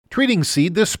Treating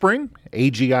seed this spring?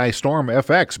 AGI Storm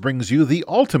FX brings you the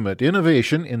ultimate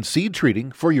innovation in seed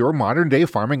treating for your modern-day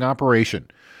farming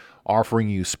operation, offering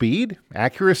you speed,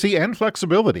 accuracy, and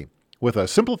flexibility. With a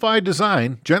simplified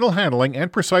design, gentle handling,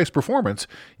 and precise performance,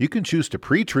 you can choose to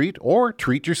pre-treat or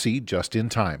treat your seed just in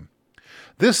time.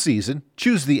 This season,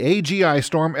 choose the AGI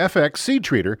Storm FX seed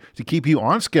treater to keep you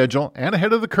on schedule and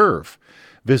ahead of the curve.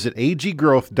 Visit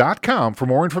aggrowth.com for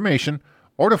more information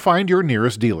or to find your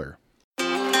nearest dealer.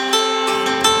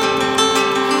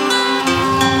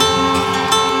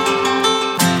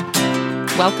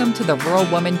 Welcome to the Rural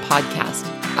Woman Podcast,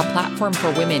 a platform for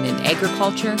women in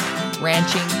agriculture,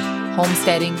 ranching,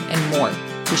 homesteading, and more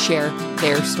to share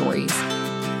their stories.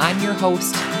 I'm your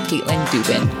host, Caitlin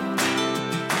Dubin.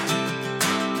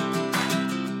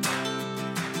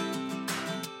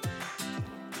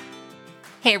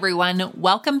 Hey everyone,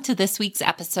 welcome to this week's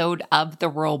episode of the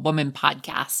Rural Woman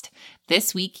Podcast.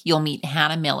 This week, you'll meet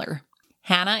Hannah Miller.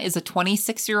 Hannah is a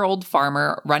 26-year-old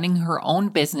farmer running her own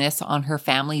business on her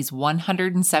family's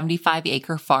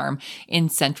 175-acre farm in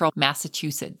central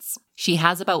Massachusetts. She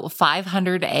has about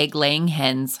 500 egg-laying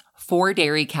hens, 4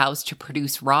 dairy cows to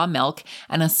produce raw milk,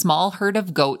 and a small herd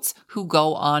of goats who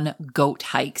go on goat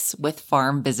hikes with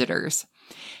farm visitors.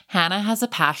 Hannah has a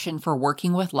passion for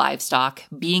working with livestock,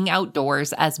 being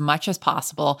outdoors as much as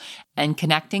possible, and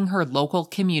connecting her local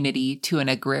community to an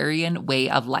agrarian way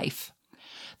of life.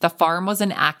 The farm was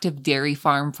an active dairy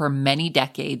farm for many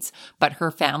decades, but her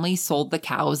family sold the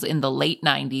cows in the late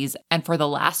 90s, and for the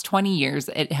last 20 years,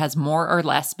 it has more or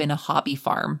less been a hobby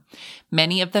farm.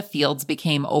 Many of the fields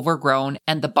became overgrown,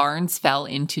 and the barns fell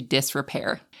into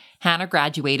disrepair. Hannah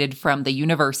graduated from the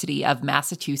University of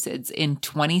Massachusetts in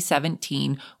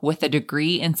 2017 with a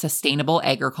degree in sustainable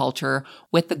agriculture,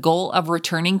 with the goal of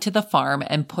returning to the farm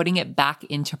and putting it back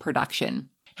into production.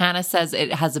 Hannah says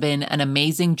it has been an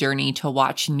amazing journey to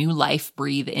watch new life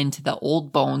breathe into the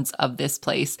old bones of this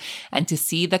place and to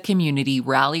see the community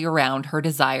rally around her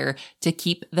desire to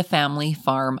keep the family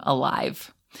farm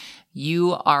alive.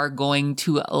 You are going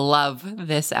to love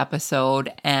this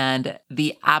episode and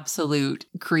the absolute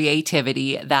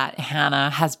creativity that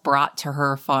Hannah has brought to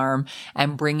her farm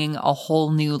and bringing a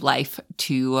whole new life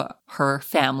to her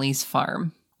family's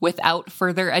farm. Without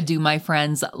further ado, my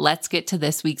friends, let's get to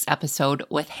this week's episode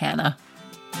with Hannah.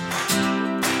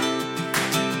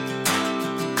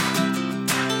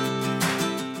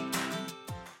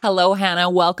 Hello, Hannah.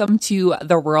 Welcome to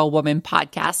the Rural Woman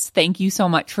Podcast. Thank you so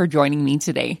much for joining me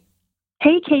today.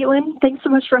 Hey, Caitlin. Thanks so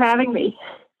much for having me.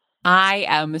 I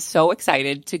am so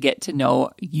excited to get to know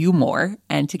you more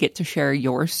and to get to share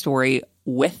your story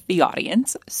with the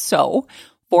audience. So,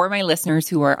 for my listeners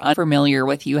who are unfamiliar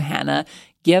with you, Hannah,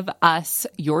 give us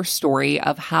your story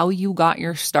of how you got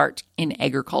your start in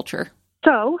agriculture.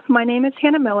 So, my name is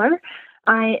Hannah Miller.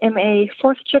 I am a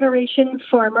fourth-generation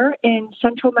farmer in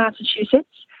central Massachusetts.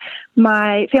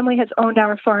 My family has owned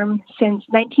our farm since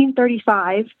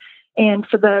 1935, and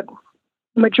for the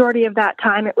majority of that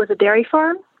time, it was a dairy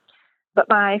farm. But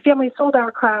my family sold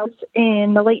our cows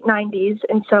in the late 90s,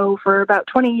 and so for about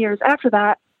 20 years after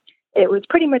that, it was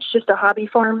pretty much just a hobby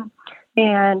farm,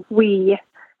 and we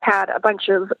had a bunch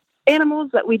of animals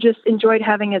that we just enjoyed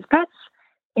having as pets,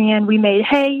 and we made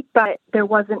hay, but there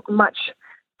wasn't much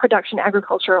production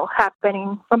agricultural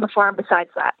happening on the farm besides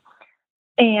that.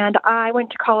 And I went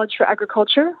to college for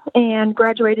agriculture and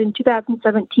graduated in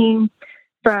 2017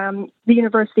 from the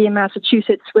University of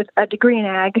Massachusetts with a degree in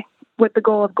ag, with the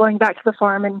goal of going back to the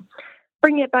farm and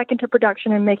bringing it back into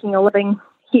production and making a living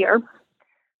here.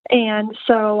 And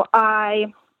so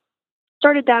I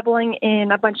started dabbling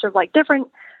in a bunch of different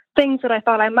things that I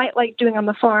thought I might like doing on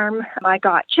the farm. I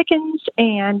got chickens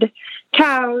and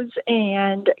cows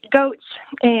and goats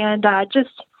and just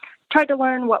tried to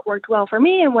learn what worked well for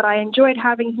me and what I enjoyed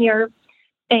having here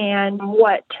and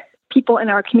what people in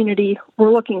our community were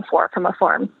looking for from a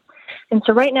farm. And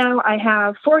so right now I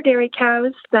have 4 dairy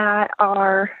cows that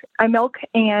I milk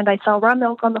and I sell raw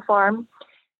milk on the farm.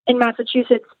 In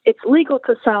Massachusetts, it's legal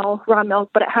to sell raw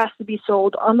milk, but it has to be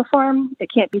sold on the farm.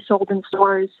 It can't be sold in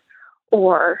stores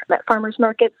or at farmers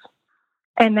markets.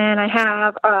 And then I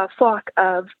have a flock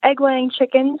of egg-laying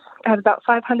chickens. I have about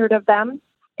 500 of them,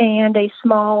 and a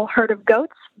small herd of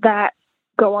goats that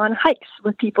go on hikes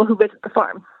with people who visit the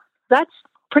farm. That's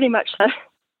pretty much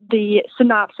the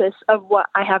synopsis of what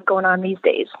I have going on these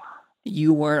days.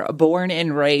 You were born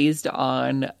and raised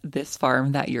on this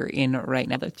farm that you're in right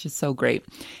now. That's just so great.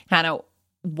 Hannah,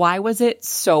 why was it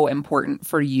so important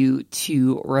for you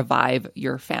to revive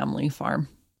your family farm?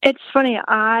 It's funny.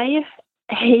 I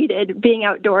hated being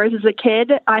outdoors as a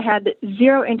kid. I had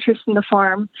zero interest in the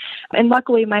farm. And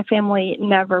luckily, my family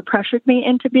never pressured me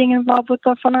into being involved with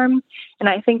the farm. And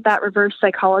I think that reverse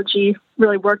psychology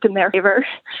really worked in their favor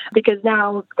because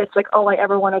now it's like all I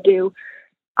ever want to do.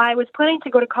 I was planning to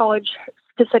go to college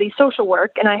to study social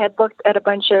work, and I had looked at a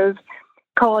bunch of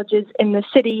colleges in the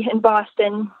city in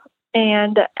Boston.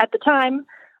 And at the time,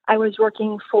 I was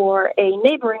working for a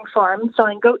neighboring farm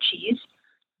selling goat cheese.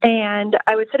 And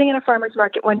I was sitting in a farmer's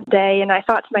market one day, and I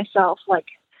thought to myself, like,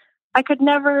 I could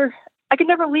never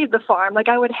leave the farm. Like,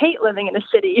 I would hate living in a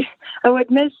city. I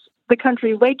would miss the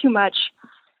country way too much.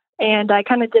 And I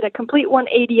kind of did a complete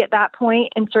 180 at that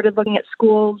point and started looking at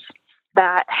schools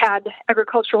that had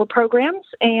agricultural programs.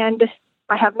 And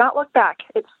I have not looked back.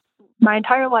 It's my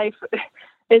entire life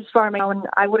is farming, and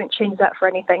I wouldn't change that for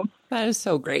anything. That is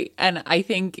so great. And I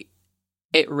think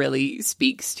it really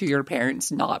speaks to your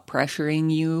parents not pressuring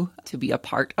you to be a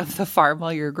part of the farm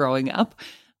while you're growing up.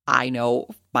 I know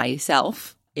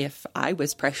myself, if I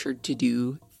was pressured to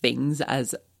do things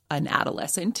as an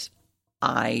adolescent,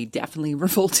 I definitely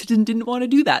revolted and didn't want to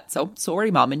do that. So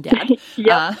sorry, Mom and Dad.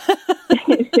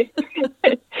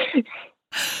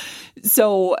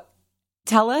 So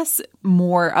tell us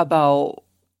more about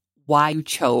why you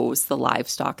chose the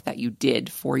livestock that you did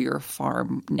for your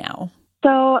farm now.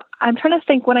 So I'm trying to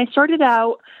think. When I started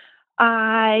out,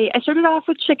 I started off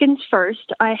with chickens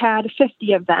first. I had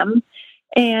 50 of them.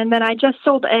 And then I just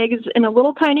sold eggs in a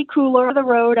little tiny cooler on the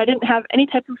road. I didn't have any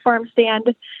type of farm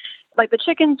stand. Like, the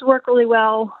chickens work really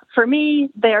well for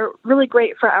me. They're really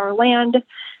great for our land.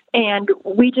 And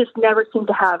we just never seemed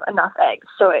to have enough eggs.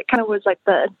 So it kind of was like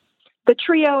the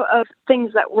trio of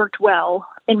things that worked well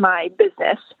in my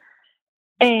business.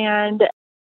 And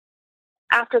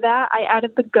after that, I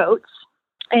added the goats.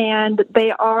 And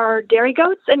they are dairy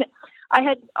goats. And I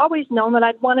had always known that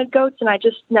I'd wanted goats, and I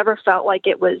just never felt like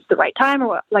it was the right time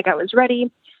or like I was ready.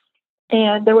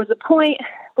 And there was a point, I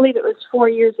believe it was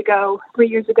 3 years ago,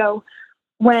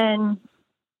 when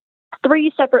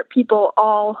 3 separate people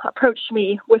all approached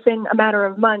me within a matter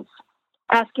of months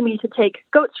asking me to take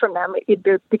goats from them,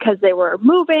 either because they were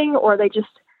moving or they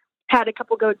just had a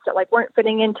couple goats that like weren't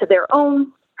fitting into their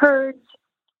own herds.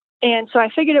 And so I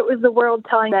figured it was the world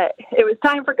telling that it was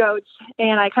time for goats,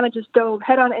 and I kind of just dove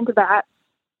head on into that.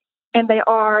 And they're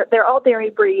all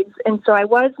dairy breeds, and so I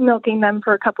was milking them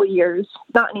for a couple years.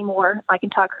 Not anymore. I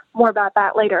can talk more about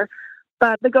that later.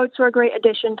 But the goats were a great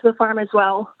addition to the farm as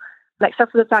well,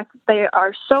 except for the fact that they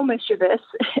are so mischievous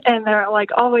and they're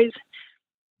always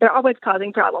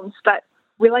causing problems. But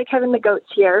we like having the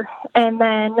goats here. And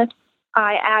then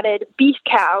I added beef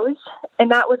cows,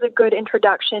 and that was a good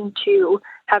introduction to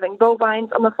having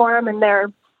bovines on the farm, and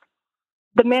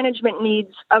the management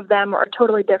needs of them are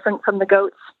totally different from the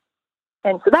goats.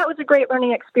 And so that was a great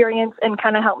learning experience and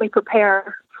kind of helped me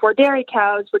prepare for dairy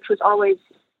cows, which was always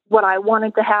what I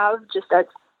wanted to have just as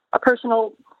a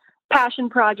personal passion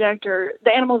project, or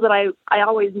the animals that I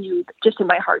always knew just in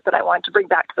my heart that I wanted to bring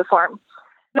back to the farm.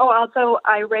 Also,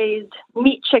 I raised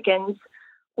meat chickens,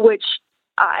 which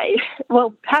I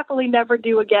will happily never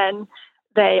do again.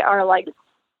 They are like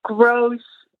gross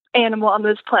animal on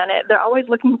this planet. They're always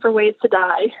looking for ways to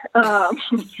die.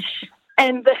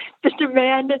 And the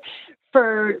demand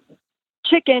for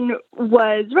chicken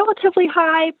was relatively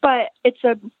high, but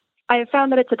I have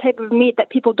found that it's a type of meat that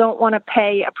people don't want to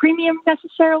pay a premium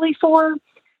necessarily for.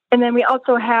 And then we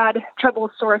also had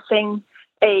trouble sourcing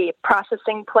a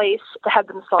processing place to have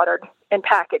them slaughtered and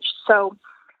packaged. So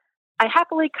I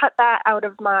happily cut that out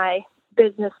of my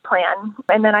business plan.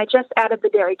 And then I just added the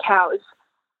dairy cows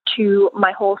to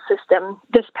my whole system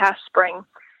this past spring.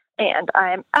 And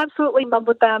I'm absolutely in love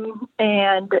with them,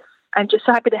 and I'm just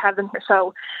so happy to have them here.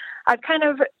 So I've kind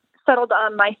of settled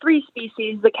on my 3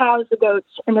 species, the cows, the goats,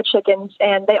 and the chickens,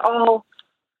 and they all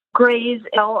graze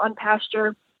on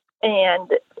pasture.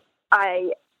 And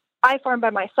I farm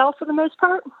by myself for the most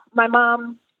part. My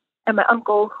mom and my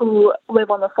uncle, who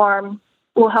live on the farm,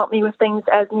 will help me with things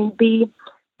as need be.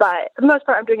 But for the most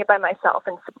part, I'm doing it by myself.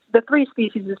 And the 3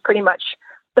 species is pretty much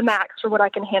the max for what I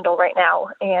can handle right now.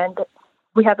 And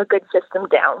we have a good system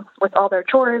down with all their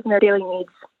chores and their daily needs.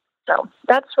 So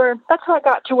that's how I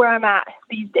got to where I'm at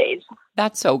these days.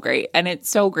 That's so great. And it's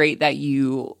so great that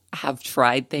you have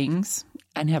tried things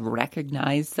and have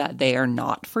recognized that they are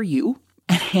not for you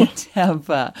and have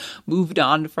moved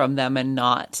on from them and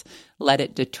not let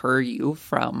it deter you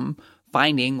from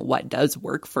finding what does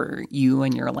work for you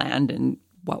and your land and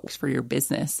what works for your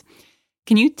business.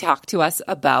 Can you talk to us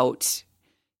about,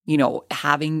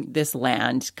 having this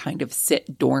land kind of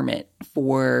sit dormant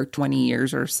for 20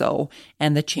 years or so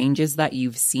and the changes that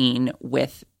you've seen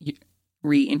with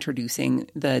reintroducing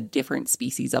the different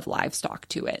species of livestock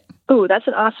to it? Oh, that's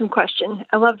an awesome question.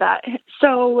 I love that.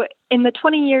 So in the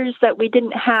 20 years that we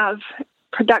didn't have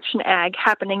production ag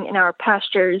happening in our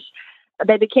pastures,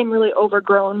 they became really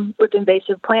overgrown with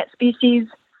invasive plant species.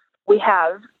 We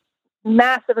have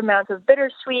massive amounts of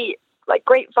bittersweet, like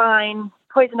grapevine,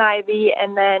 poison ivy,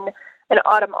 and then an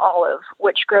autumn olive,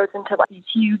 which grows into like these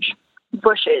huge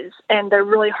bushes, and they're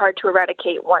really hard to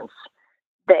eradicate once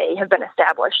they have been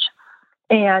established.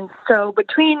 And so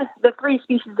between the three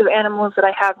species of animals that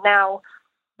I have now,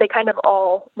 they kind of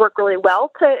all work really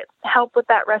well to help with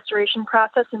that restoration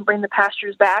process and bring the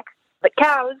pastures back. The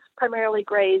cows primarily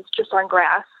graze just on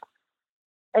grass,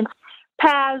 and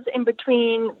paths in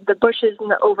between the bushes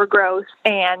and the overgrowth,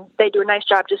 and they do a nice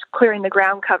job just clearing the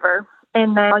ground cover.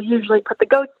 And then I'll usually put the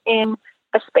goats in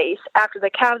a space after the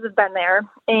cows have been there,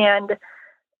 and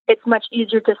it's much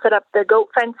easier to set up the goat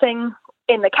fencing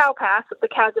in the cow path that the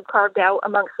cows have carved out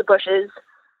amongst the bushes.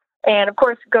 And of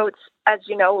course, goats, as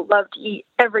you know, love to eat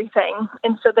everything,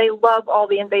 and so they love all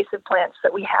the invasive plants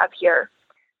that we have here.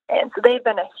 And so they've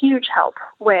been a huge help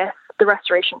with the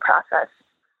restoration process.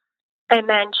 And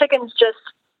then chickens just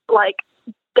like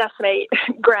decimate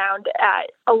ground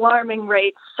at alarming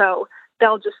rates, so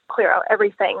they'll just clear out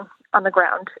everything on the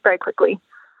ground very quickly.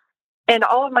 And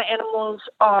all of my animals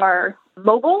are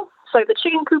mobile. So the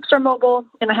chicken coops are mobile,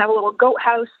 and I have a little goat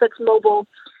house that's mobile.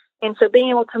 And so being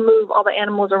able to move all the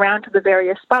animals around to the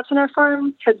various spots on our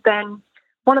farm has been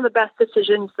one of the best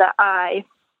decisions that I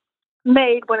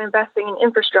made when investing in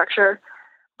infrastructure,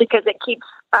 because it keeps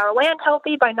our land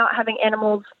healthy by not having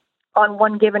animals on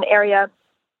one given area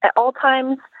at all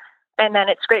times. And then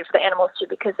it's great for the animals too,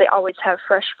 because they always have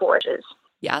fresh forages.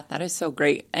 Yeah, that is so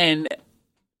great. And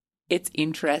it's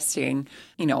interesting,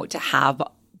 to have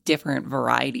different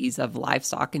varieties of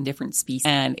livestock and different species.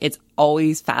 And it's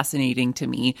always fascinating to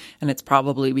me. And it's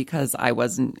probably because I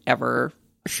wasn't ever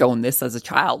shown this as a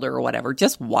child or whatever.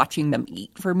 Just watching them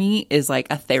eat for me is like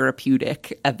a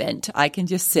therapeutic event. I can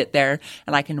just sit there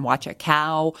and I can watch a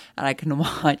cow and I can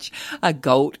watch a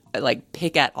goat like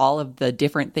pick at all of the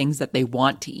different things that they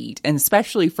want to eat. And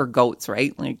especially for goats,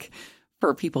 right? Like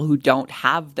for people who don't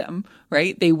have them,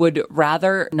 right? They would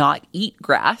rather not eat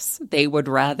grass. They would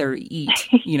rather eat,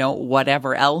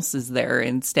 whatever else is there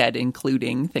instead,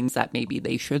 including things that maybe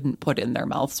they shouldn't put in their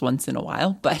mouths once in a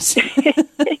while. But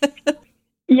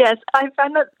yes, I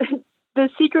find that the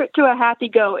secret to a happy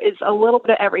goat is a little bit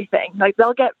of everything. Like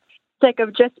they'll get sick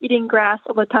of just eating grass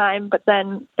all the time, but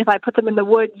then if I put them in the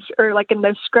woods or like in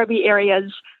those scrubby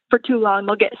areas for too long,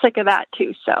 they'll get sick of that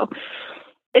too. So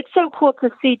it's so cool to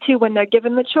see too when they're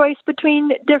given the choice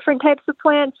between different types of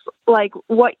plants, like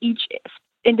what each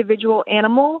individual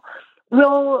animal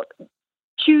will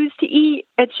choose to eat.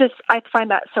 It's just, I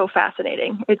find that so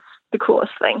fascinating. It's the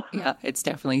coolest thing. Yeah, it's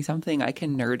definitely something I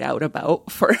can nerd out about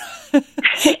for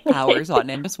hours on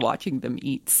end, just watching them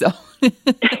eat. So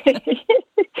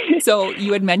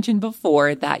you had mentioned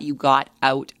before that you got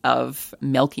out of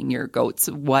milking your goats.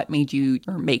 What made you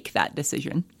make that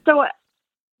decision? So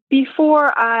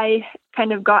before I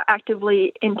kind of got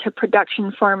actively into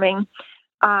production farming,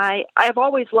 I've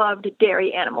always loved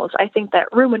dairy animals. I think that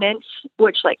ruminants,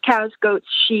 which like cows, goats,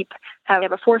 sheep, have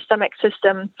a four-stomach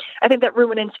system. I think that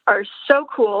ruminants are so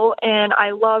cool, and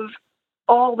I love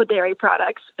all the dairy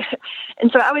products.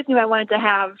 And so I always knew I wanted to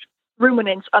have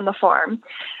ruminants on the farm.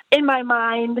 In my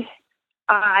mind,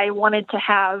 I wanted to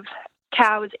have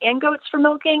cows and goats for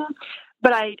milking,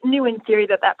 but I knew in theory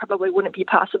that that probably wouldn't be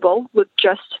possible with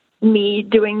just me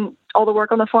doing all the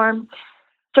work on the farm.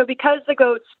 So because the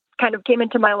goats kind of came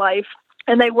into my life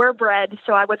and they were bred,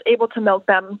 so I was able to milk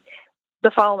them the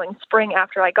following spring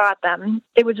after I got them,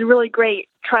 it was a really great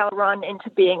trial run into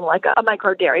being like a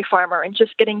micro dairy farmer and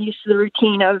just getting used to the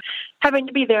routine of having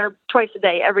to be there twice a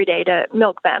day, every day to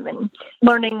milk them, and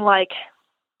learning like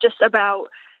just about,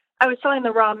 I was selling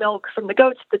the raw milk from the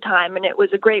goats at the time, and it was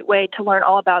a great way to learn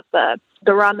all about the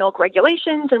raw milk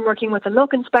regulations and working with a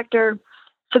milk inspector.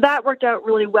 So that worked out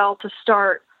really well to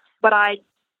start, but I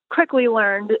quickly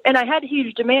learned, and I had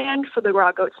huge demand for the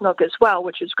raw goat's milk as well,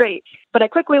 which was great, but I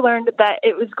quickly learned that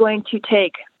it was going to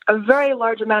take a very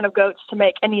large amount of goats to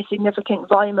make any significant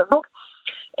volume of milk.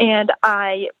 And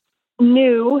I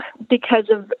knew, because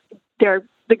of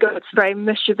the goats' very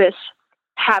mischievous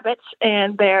habits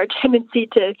and their tendency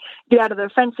to get out of their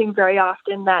fencing very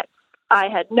often, that I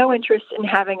had no interest in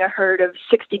having a herd of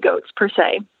 60 goats per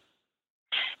se.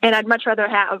 And I'd much rather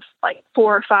have like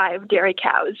 4 or 5 dairy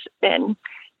cows and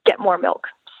get more milk.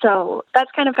 So that's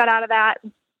kind of got out of that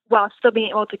while still being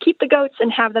able to keep the goats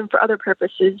and have them for other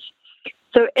purposes.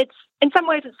 So it's, in some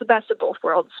ways, it's the best of both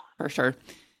worlds. For sure.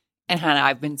 And Hannah,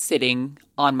 I've been sitting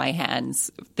on my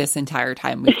hands this entire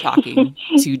time we've talking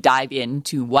to dive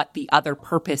into what the other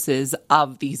purposes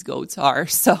of these goats are.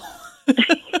 So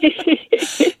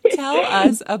tell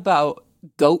us about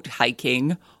goat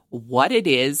hiking, what it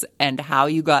is, and how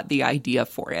you got the idea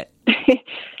for it.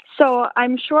 So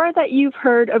I'm sure that you've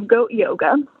heard of goat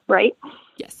yoga, right?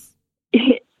 Yes.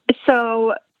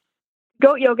 So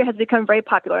goat yoga has become very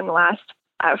popular in the last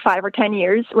 5 or 10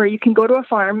 years, where you can go to a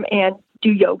farm and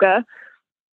do yoga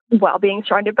while being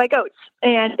surrounded by goats.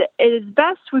 And it is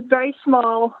best with very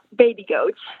small baby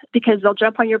goats because they'll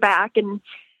jump on your back and,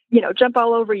 jump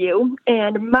all over you.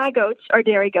 And my goats are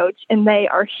dairy goats, and they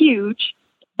are huge.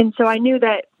 And so I knew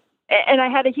that, and I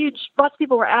had lots of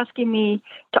people were asking me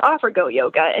to offer goat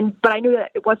yoga, but I knew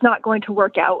that it was not going to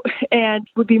work out and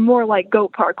would be more like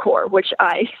goat parkour, which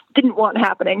I didn't want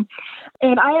happening.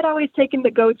 And I had always taken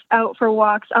the goats out for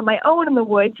walks on my own in the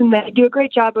woods, and they do a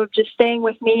great job of just staying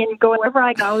with me and going wherever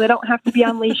I go. They don't have to be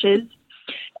on leashes.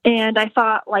 And I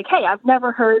thought, hey, I've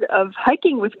never heard of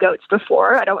hiking with goats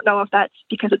before. I don't know if that's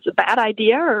because it's a bad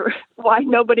idea or why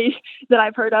nobody that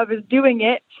I've heard of is doing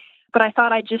it. But I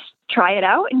thought I'd just try it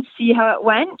out and see how it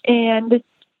went. And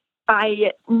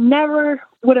I never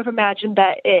would have imagined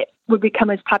that it would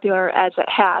become as popular as it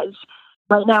has.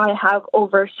 Right now I have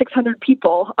over 600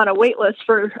 people on a wait list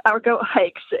for our goat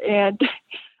hikes. And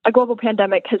a global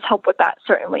pandemic has helped with that,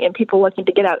 certainly, and people looking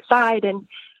to get outside and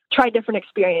try different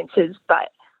experiences. But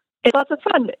it's lots of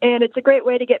fun. And it's a great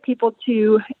way to get people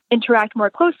to interact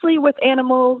more closely with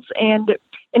animals and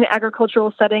in an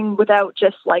agricultural setting without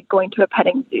just going to a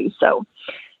petting zoo. So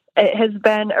it has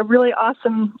been a really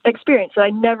awesome experience that I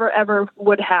never, ever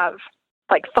would have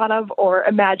thought of or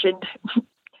imagined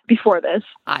before this.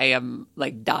 I am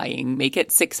dying. Make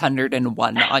it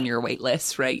 601 on your wait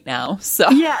list right now. So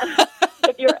yeah,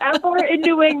 if you're ever in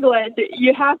New England,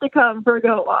 you have to come for a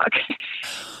goat walk.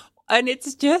 And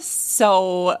it's just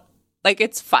so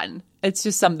it's fun. It's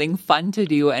just something fun to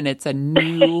do, and it's a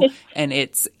new, and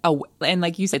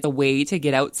like you said, it's a way to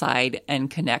get outside and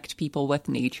connect people with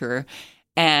nature.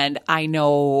 And I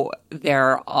know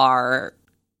there are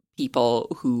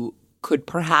people who could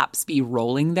perhaps be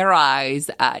rolling their eyes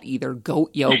at either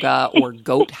goat yoga or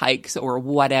goat hikes or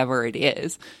whatever it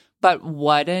is. But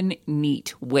what a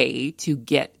neat way to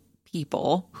get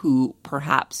people who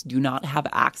perhaps do not have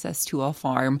access to a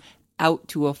farm out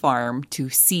to a farm to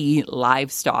see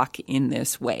livestock in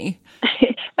this way.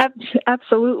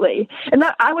 Absolutely. And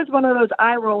I was one of those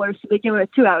eye rollers to begin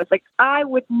with too. I was like, I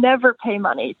would never pay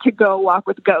money to go walk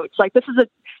with goats. This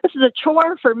is a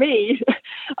chore for me.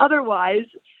 Otherwise,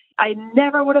 I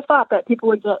never would have thought that people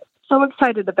would get so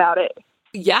excited about it.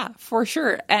 Yeah, for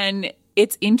sure. And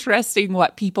it's interesting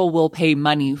what people will pay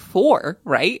money for,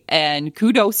 right? And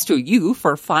kudos to you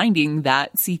for finding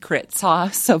that secret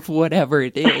sauce of whatever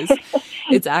it is.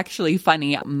 It's actually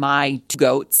funny. My two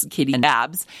goats, Kitty and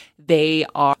Babs, they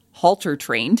are halter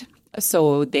trained.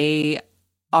 So they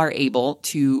are able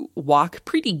to walk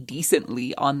pretty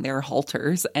decently on their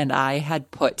halters. And I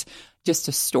had put just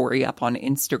a story up on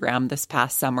Instagram this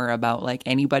past summer about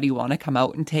anybody want to come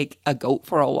out and take a goat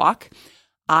for a walk?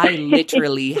 I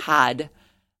literally had,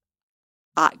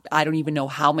 I don't even know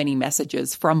how many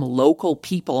messages from local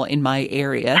people in my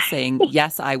area saying,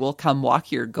 yes, I will come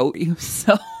walk your goat.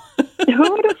 So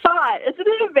who would have thought? Isn't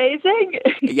it amazing?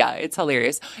 Yeah, it's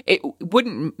hilarious. It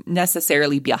wouldn't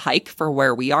necessarily be a hike for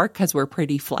where we are because we're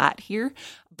pretty flat here,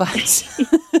 but...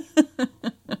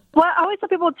 Well, I always tell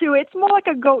people too, it's more like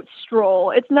a goat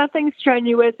stroll. It's nothing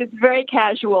strenuous. It's very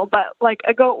casual, but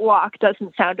a goat walk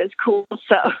doesn't sound as cool.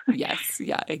 So yes,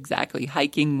 yeah, exactly.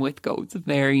 Hiking with goats,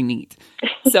 very neat.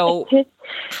 So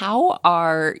how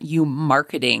are you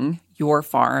marketing your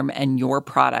farm and your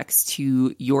products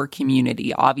to your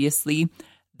community? Obviously,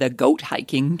 the goat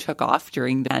hiking took off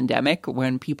during the pandemic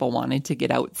when people wanted to get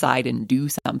outside and do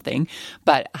something.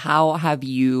 But how have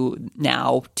you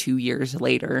now, 2 years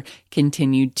later,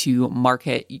 continued to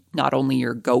market not only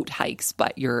your goat hikes,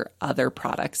 but your other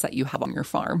products that you have on your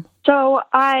farm? So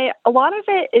a lot of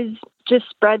it is just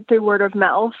spread through word of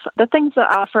mouth. The things that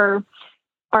I offer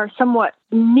are somewhat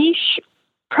niche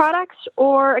products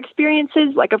or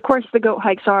experiences. Of course, the goat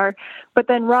hikes are, but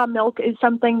then raw milk is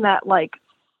something that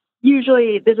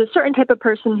usually there's a certain type of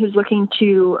person who's looking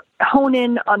to hone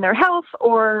in on their health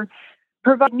or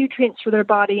provide nutrients for their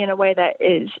body in a way that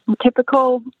is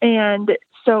typical. And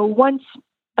so once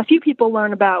a few people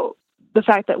learn about the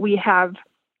fact that we have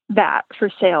that for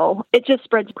sale, it just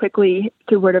spreads quickly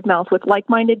through word of mouth with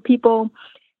like-minded people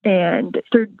and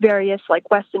through various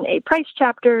Weston A. Price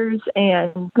chapters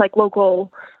and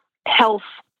local health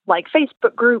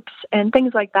Facebook groups and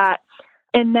things like that.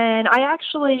 And then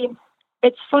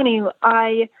it's funny,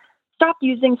 I stopped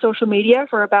using social media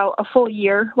for about a full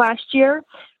year last year.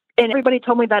 And everybody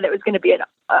told me that it was going to be an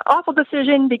awful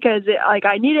decision because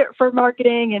I need it for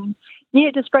marketing and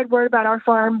needed to spread word about our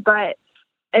farm. But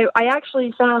I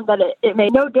actually found that it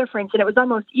made no difference. And it was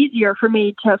almost easier for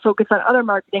me to focus on other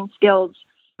marketing skills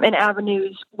and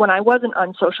avenues when I wasn't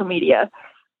on social media.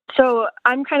 So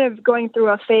I'm kind of going through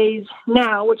a phase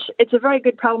now, which it's a very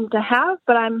good problem to have,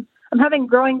 but I'm having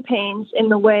growing pains in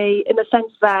the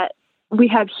sense that we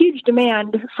have huge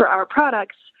demand for our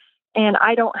products, and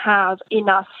I don't have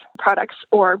enough products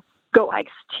or go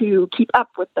likes to keep up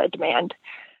with the demand.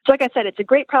 So like I said, it's a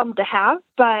great problem to have,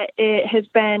 but it has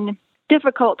been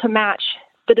difficult to match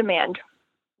the demand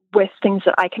with things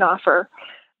that I can offer.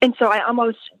 And so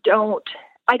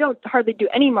I don't hardly do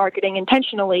any marketing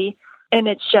intentionally, and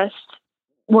it's just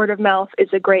word of mouth is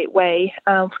a great way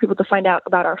for people to find out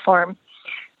about our farm.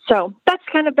 So that's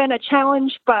kind of been a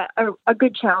challenge, but a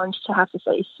good challenge to have to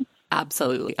face.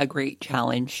 Absolutely. A great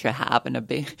challenge to have, and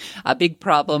a big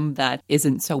problem that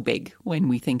isn't so big when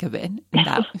we think of it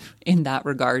in that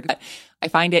regard. I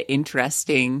find it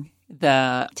interesting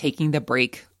taking the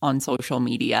break on social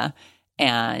media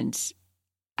and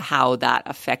how that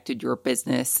affected your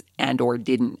business and or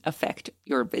didn't affect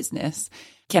your business.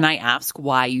 Can I ask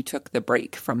why you took the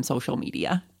break from social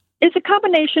media? It's a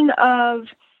combination of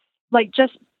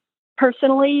just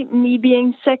personally me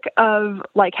being sick of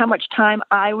how much time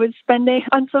I was spending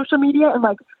on social media and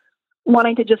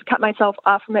wanting to just cut myself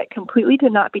off from it completely, to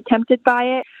not be tempted by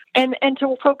it, and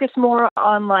to focus more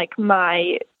on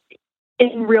my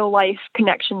in real life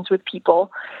connections with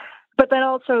people. But then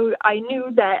also I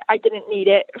knew that I didn't need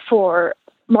it for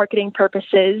marketing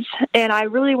purposes. And I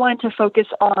really wanted to focus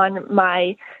on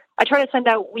I try to send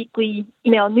out weekly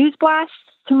email news blasts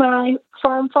to my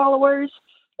farm followers.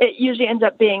 It usually ends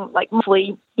up being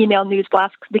monthly email news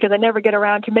blasts because I never get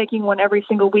around to making one every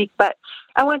single week. But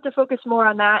I wanted to focus more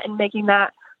on that and making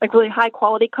that really high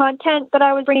quality content that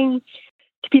I was bringing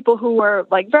to people who were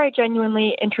very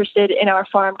genuinely interested in our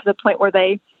farm, to the point where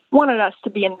they wanted us to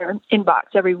be in their inbox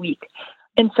every week.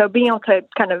 And so being able to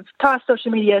kind of toss social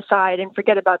media aside and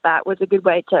forget about that was a good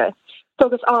way to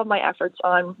focus all of my efforts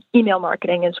on email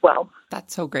marketing as well.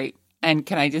 That's so great. And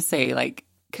can I just say,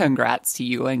 congrats to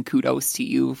you and kudos to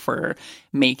you for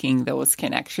making those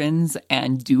connections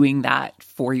and doing that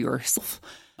for yourself.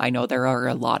 I know there are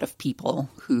a lot of people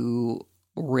who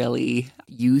really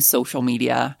use social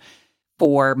media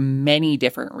for many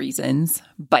different reasons,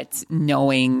 but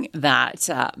knowing that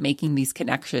making these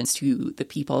connections to the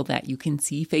people that you can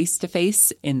see face to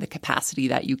face in the capacity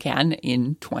that you can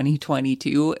in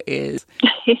 2022 is,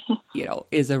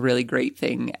 is a really great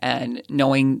thing. And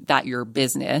knowing that your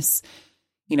business,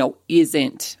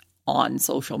 isn't on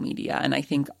social media. And I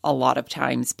think a lot of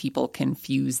times people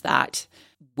confuse that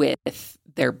with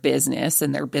their business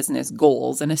and their business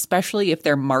goals. And especially if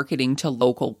they're marketing to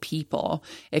local people,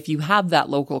 if you have that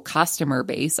local customer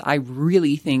base, I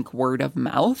really think word of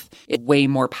mouth is way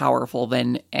more powerful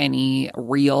than any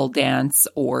reel dance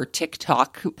or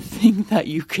TikTok thing that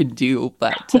you could do.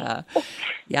 But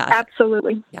yeah,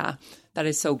 absolutely. Yeah, that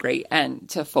is so great. And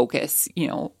to focus,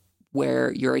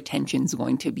 where your attention's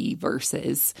going to be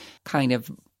versus kind of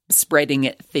spreading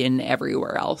it thin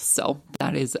everywhere else. So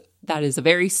that is a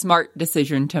very smart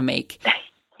decision to make.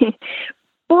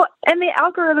 Well, and the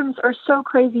algorithms are so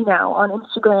crazy now on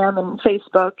Instagram and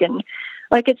Facebook, and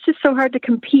it's just so hard to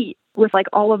compete with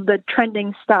all of the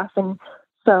trending stuff. And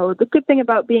so the good thing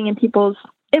about being in people's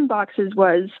inboxes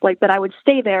was that I would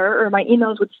stay there, or my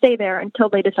emails would stay there until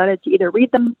they decided to either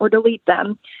read them or delete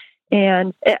them.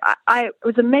 And I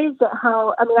was amazed at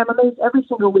I'm amazed every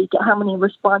single week at how many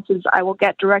responses I will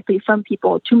get directly from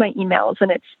people to my emails. And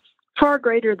it's far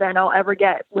greater than I'll ever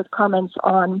get with comments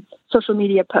on social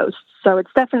media posts. So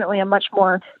it's definitely a much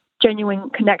more genuine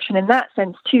connection in that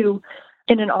sense too,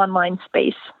 in an online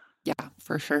space. Yeah,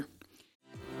 for sure.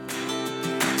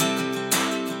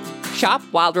 Shop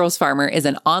Wild Rose Farmer is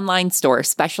an online store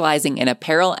specializing in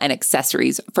apparel and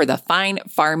accessories for the fine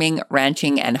farming,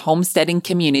 ranching, and homesteading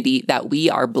community that we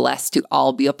are blessed to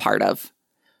all be a part of.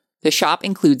 The shop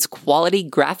includes quality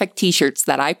graphic t-shirts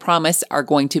that I promise are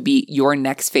going to be your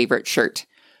next favorite shirt.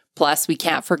 Plus, we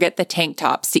can't forget the tank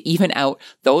tops to even out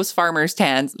those farmer's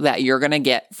tans that you're going to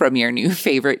get from your new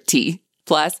favorite tee.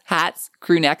 Plus, hats,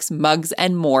 crew necks, mugs,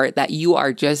 and more that you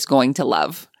are just going to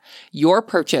love. Your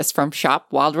purchase from Shop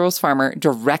Wild Rose Farmer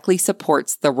directly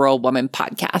supports the Rural Woman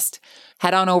podcast.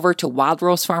 Head on over to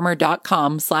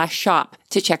wildrosefarmer.com/shop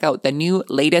to check out the new,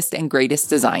 latest, and greatest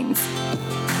designs.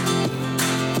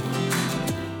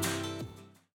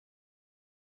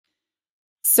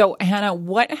 So, Hannah,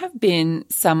 what have been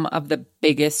some of the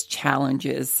biggest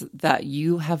challenges that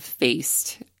you have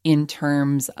faced in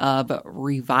terms of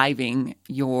reviving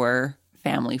your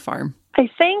family farm? I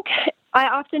think I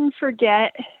often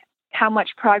forget how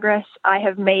much progress I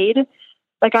have made.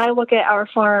 Like, I look at our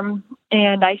farm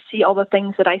and I see all the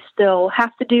things that I still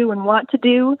have to do and want to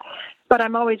do, but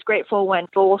I'm always grateful when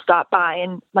people will stop by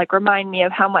and like remind me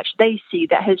of how much they see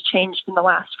that has changed in the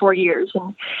last 4 years,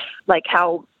 and like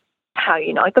how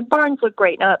like the barns look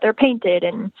great now that they're painted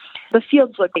and the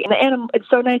fields look great and it's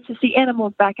so nice to see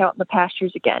animals back out in the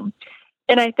pastures again.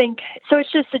 And I think so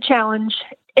it's just a challenge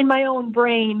in my own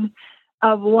brain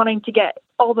of wanting to get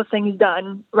all the things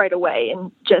done right away,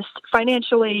 and just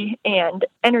financially and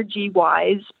energy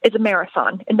wise, it's a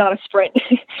marathon and not a sprint.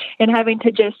 And having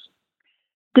to just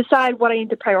decide what I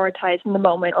need to prioritize in the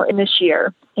moment or in this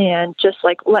year, and just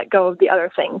like let go of the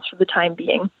other things for the time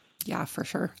being. Yeah, for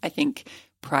sure. I think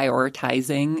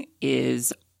prioritizing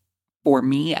is, for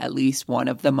me at least, one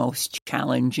of the most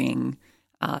challenging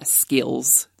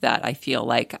skills that I feel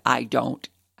like I don't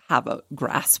have a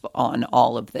grasp on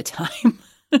all of the time.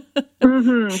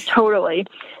 Totally.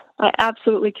 I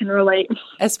absolutely can relate.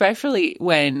 Especially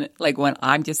when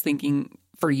I'm just thinking,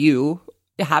 for you,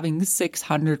 having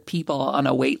 600 people on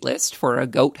a wait list for a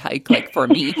goat hike, like for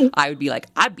me, I would be like,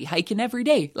 I'd be hiking every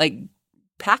day. Like,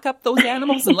 pack up those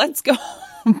animals and let's go.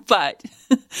 But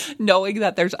knowing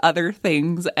that there's other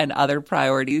things and other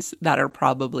priorities that are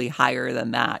probably higher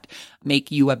than that make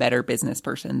you a better business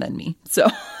person than me. So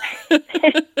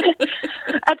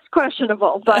that's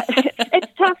questionable, but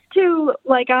it's tough to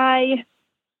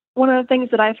one of the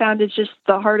things that I found is just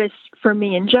the hardest for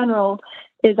me in general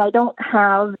is I don't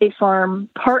have a farm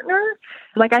partner.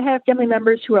 Like, I have family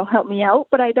members who will help me out,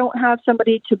 but I don't have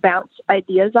somebody to bounce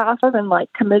ideas off of and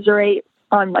like commiserate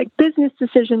on like business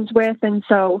decisions with. And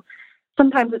so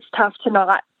sometimes it's tough to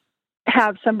not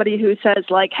have somebody who says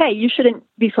like, hey, you shouldn't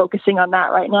be focusing on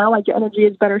that right now. Like, your energy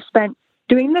is better spent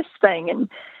doing this thing. And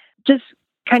just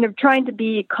kind of trying to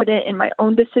be confident in my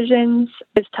own decisions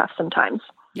is tough sometimes.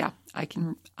 Yeah, I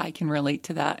can relate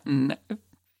to that and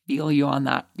feel you on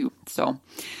that too. So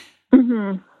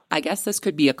I guess this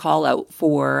could be a call out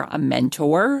for a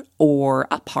mentor or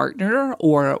a partner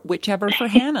or whichever for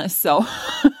Hannah. So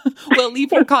we'll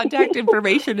leave her contact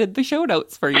information in the show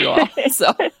notes for you all.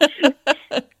 So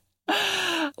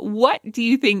what do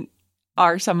you think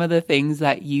are some of the things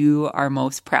that you are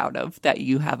most proud of that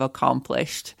you have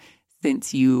accomplished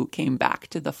since you came back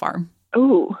to the farm?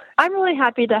 Ooh, I'm really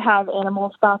happy to have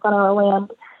animals back on our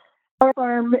land. Our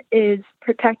farm is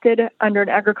protected under an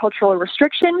agricultural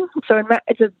restriction. So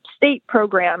it's a state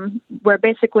program where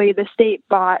basically the state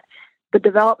bought the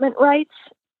development rights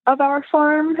of our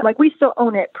farm. Like, we still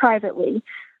own it privately,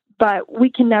 but we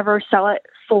can never sell it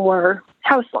for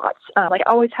house lots. It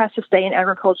always has to stay in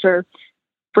agriculture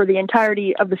for the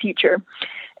entirety of the future.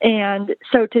 And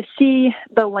so to see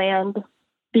the land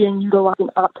being utilized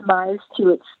and optimized to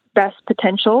its best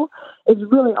potential is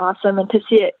really awesome, and to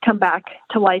see it come back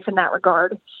to life in that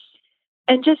regard.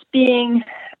 And just being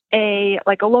a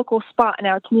local spot in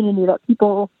our community that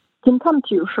people can come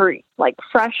to for like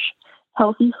fresh,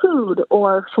 healthy food,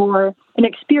 or for an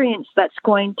experience that's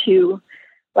going to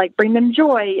like bring them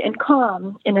joy and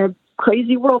calm in a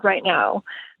crazy world right now.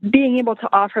 Being able to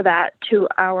offer that to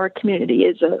our community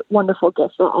is a wonderful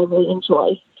gift that I really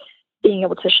enjoy being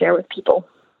able to share with people.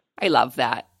 I love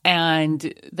that.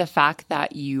 And the fact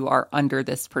that you are under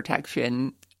this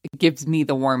protection gives me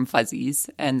the warm fuzzies.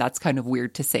 And that's kind of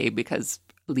weird to say because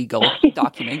legal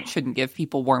documents shouldn't give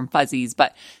people warm fuzzies.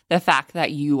 But the fact that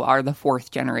you are the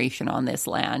fourth generation on this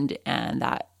land, and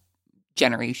that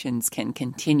generations can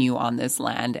continue on this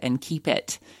land and keep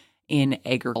it in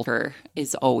agriculture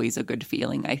is always a good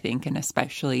feeling, I think. And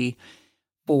especially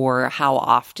for how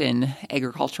often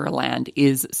agricultural land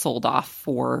is sold off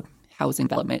for housing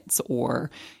developments or,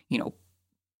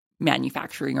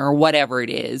 manufacturing or whatever it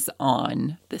is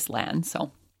on this land.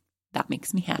 So that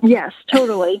makes me happy. Yes,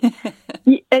 totally.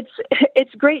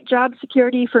 It's great job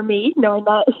security for me, knowing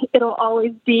that it'll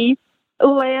always be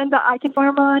land that I can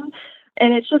farm on.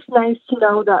 And it's just nice to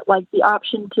know that like the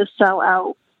option to sell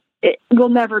out, it will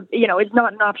never, it's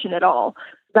not an option at all.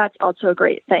 That's also a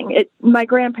great thing. My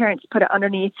grandparents put it under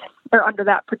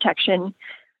that protection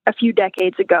a few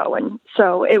decades ago. And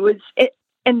so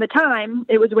in the time,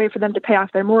 it was a way for them to pay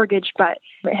off their mortgage, but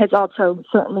it has also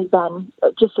certainly been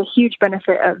just a huge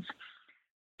benefit of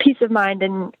peace of mind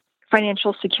and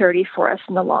financial security for us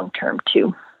in the long term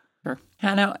too. Sure.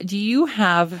 Hannah, do you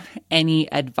have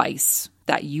any advice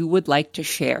that you would like to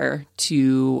share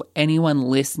to anyone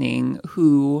listening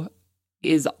who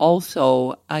is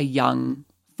also a young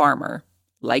farmer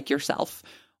like yourself,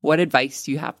 what advice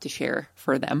do you have to share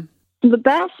for them? The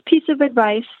best piece of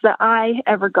advice that I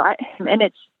ever got, and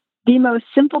it's the most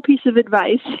simple piece of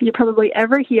advice you probably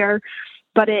ever hear,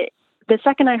 but the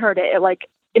second I heard it, like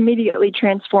immediately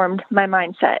transformed my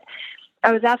mindset.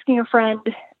 I was asking a friend,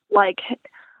 like,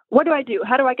 what do I do?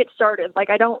 How do I get started? Like,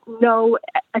 I don't know.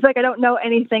 I feel like I don't know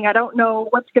anything. I don't know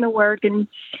what's going to work. And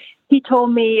he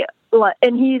told me,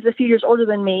 and he's a few years older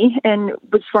than me and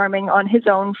was farming on his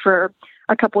own for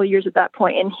a couple of years at that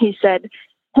point. And he said,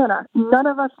 Hannah, none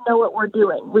of us know what we're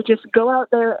doing. We just go out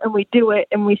there and we do it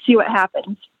and we see what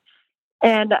happens.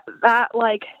 And that,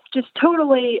 like, just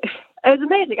totally, it was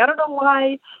amazing. I don't know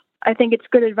why. I think it's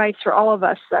good advice for all of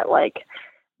us that, like,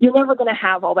 you're never going to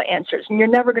have all the answers and you're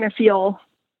never going to feel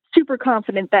super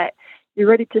confident that you're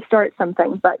ready to start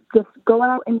something, but just go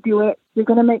out and do it. You're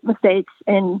going to make mistakes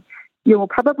and you will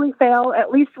probably fail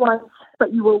at least once,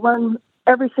 but you will learn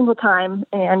every single time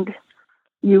and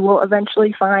you will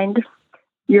eventually find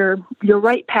your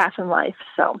right path in life.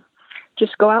 So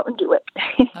just go out and do it.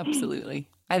 Absolutely.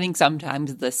 I think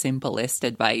sometimes the simplest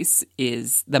advice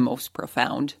is the most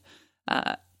profound.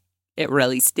 It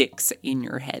really sticks in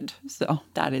your head. So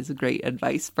that is great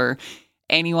advice for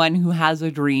anyone who has a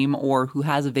dream or who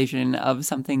has a vision of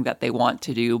something that they want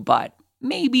to do, but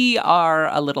maybe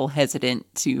are a little hesitant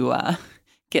to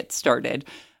get started.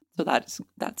 So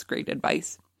that's great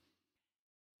advice.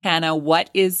 Hannah, what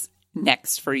is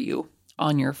next for you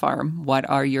on your farm? What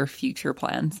are your future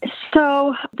plans?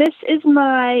 So this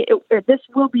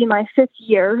will be my 5th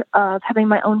year of having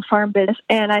my own farm business.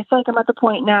 And I feel like I'm at the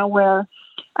point now where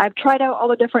I've tried out all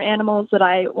the different animals that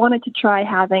I wanted to try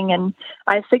having, and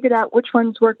I figured out which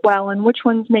ones work well and which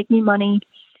ones make me money.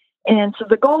 And so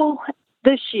the goal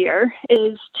this year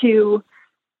is to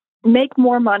make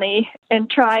more money and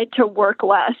try to work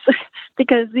less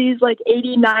because these like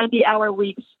 80, 90-hour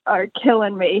weeks are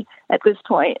killing me at this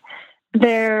point.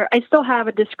 I still have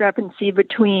a discrepancy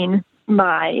between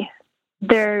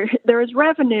there is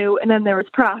revenue and then there is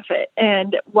profit.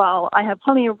 And while I have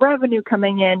plenty of revenue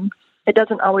coming in, it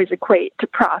doesn't always equate to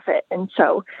profit. And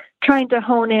so trying to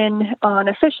hone in on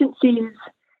efficiencies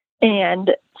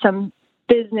and some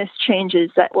business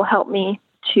changes that will help me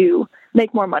to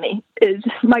make more money is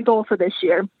my goal for this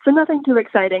year. So nothing too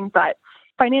exciting, but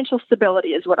financial stability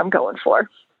is what I'm going for.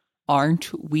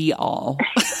 Aren't we all?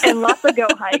 And lots of go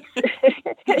hikes.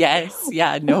 Yes.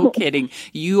 Yeah, no kidding.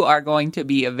 You are going to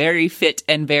be very fit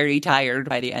and very tired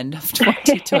by the end of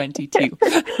 2022.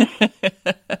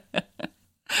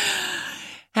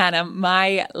 Hannah,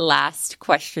 my last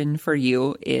question for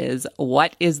you is,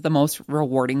 what is the most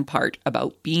rewarding part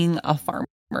about being a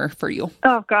farmer for you?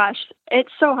 Oh, gosh.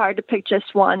 It's so hard to pick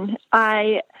just one.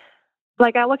 I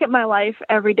look at my life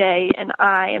every day and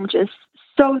I am just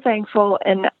so thankful.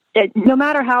 And no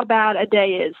matter how bad a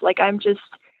day is, like I'm just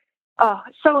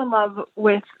so in love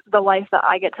with the life that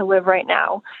I get to live right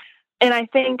now. And I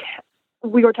think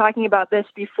we were talking about this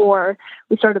before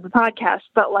we started the podcast,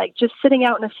 but like just sitting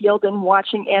out in a field and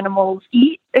watching animals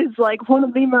eat is like one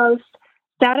of the most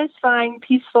satisfying,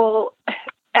 peaceful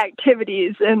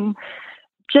activities, and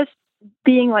just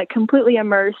being like completely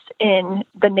immersed in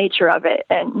the nature of it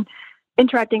and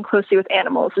interacting closely with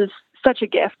animals is such a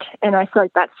gift. And I feel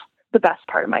like that's the best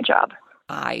part of my job.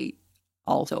 I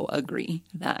also agree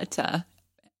that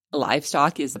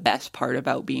livestock is the best part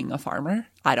about being a farmer.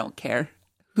 I don't care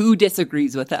who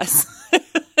disagrees with us.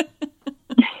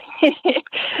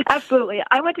 Absolutely.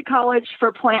 I went to college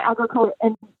for plant agriculture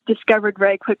and discovered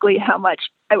very quickly how much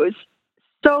it was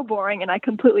so boring and I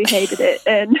completely hated it.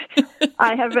 And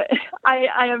I have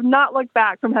not looked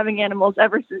back from having animals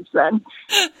ever since then.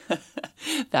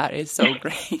 That is so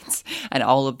great. And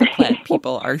all of the plant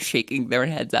people are shaking their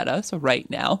heads at us right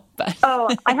now. But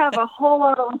I have a whole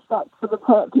lot of respect for the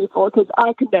plant people because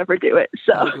I could never do it.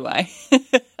 So do I.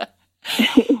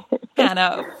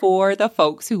 Hannah, for the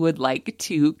folks who would like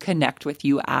to connect with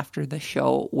you after the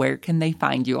show, where can they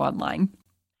find you online?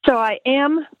 So I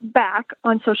am back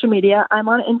on social media. I'm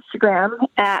on Instagram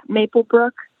at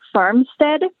Maplebrook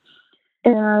Farmstead.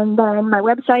 And then my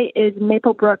website is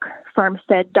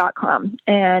maplebrookfarmstead.com.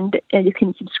 And you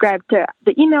can subscribe to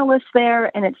the email list there.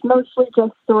 And it's mostly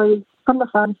just stories from the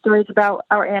farm, stories about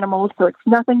our animals. So it's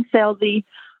nothing salesy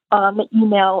on the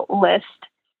email list.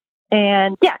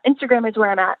 And yeah, Instagram is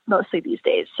where I'm at mostly these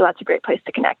days. So that's a great place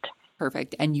to connect.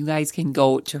 Perfect. And you guys can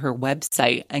go to her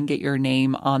website and get your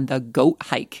name on the goat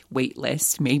hike wait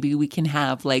list. Maybe we can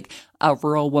have like a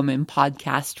Rural Woman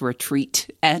podcast retreat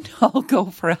and I'll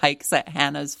go for hikes at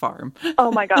Hannah's farm.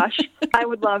 Oh my gosh. I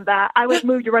would love that. I would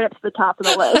move you right up to the top of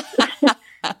the list.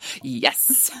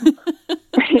 Yes.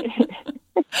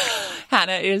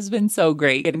 Hannah, it has been so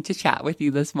great getting to chat with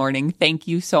you this morning. Thank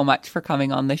you so much for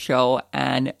coming on the show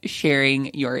and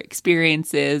sharing your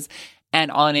experiences. And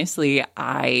honestly,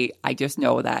 I just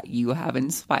know that you have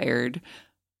inspired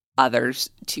others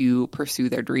to pursue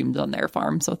their dreams on their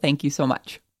farm. So thank you so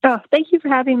much. Oh, thank you for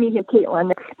having me here,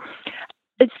 Caitlin.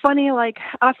 It's funny, like,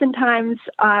 oftentimes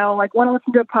I'll want to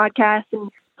listen to a podcast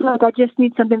and feel like I just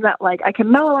need something that I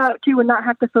can mellow out to and not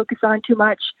have to focus on too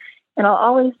much. And I'll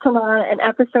always turn on an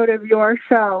episode of your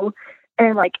show.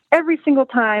 And every single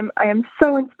time I am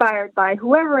so inspired by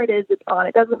whoever it is that's on.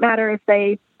 It doesn't matter if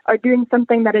they are doing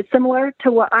something that is similar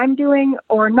to what I'm doing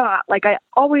or not. I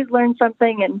always learn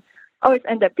something and always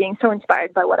end up being so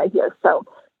inspired by what I hear. So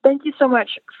thank you so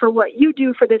much for what you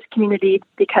do for this community,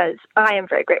 because I am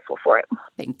very grateful for it.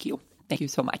 Thank you. Thank you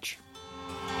so much.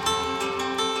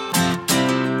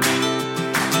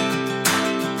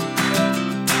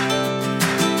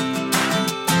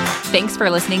 Thanks for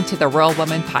listening to the Rural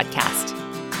Woman Podcast.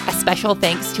 A special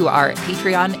thanks to our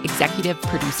Patreon executive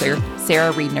producer,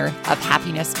 Sarah Riedner of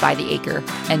Happiness by the Acre,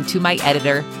 and to my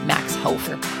editor, Max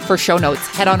Hofer. For show notes,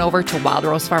 head on over to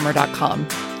wildrosefarmer.com.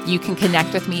 You can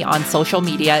connect with me on social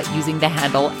media using the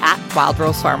handle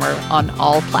 @WildRoseFarmer on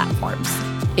all platforms.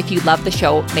 If you love the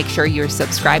show, make sure you're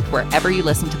subscribed wherever you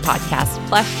listen to podcasts,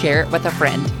 plus share it with a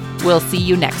friend. We'll see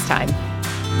you next time.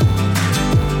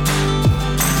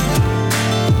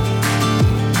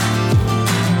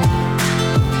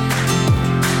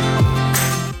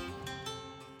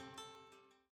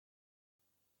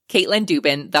 Caitlin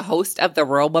Dubin, the host of the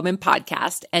Rural Woman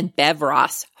Podcast, and Bev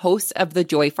Ross, host of the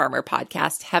Joy Farmer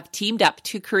Podcast, have teamed up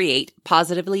to create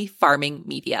Positively Farming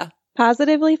Media.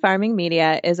 Positively Farming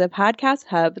Media is a podcast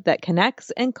hub that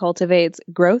connects and cultivates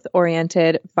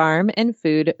growth-oriented farm and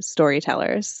food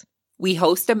storytellers. We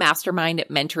host a mastermind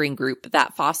mentoring group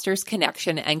that fosters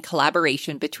connection and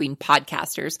collaboration between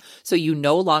podcasters, so you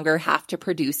no longer have to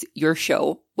produce your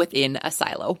show within a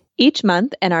silo. Each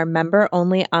month in our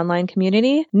member-only online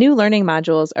community, new learning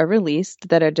modules are released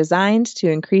that are designed to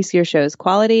increase your show's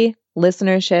quality,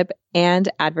 listenership, and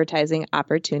advertising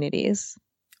opportunities.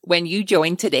 When you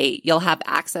join today, you'll have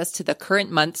access to the current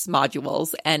month's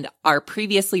modules and our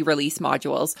previously released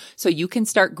modules, so you can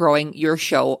start growing your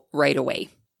show right away.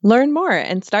 Learn more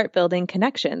and start building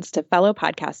connections to fellow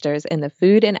podcasters in the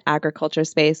food and agriculture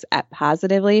space at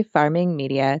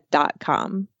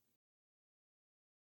positivelyfarmingmedia.com.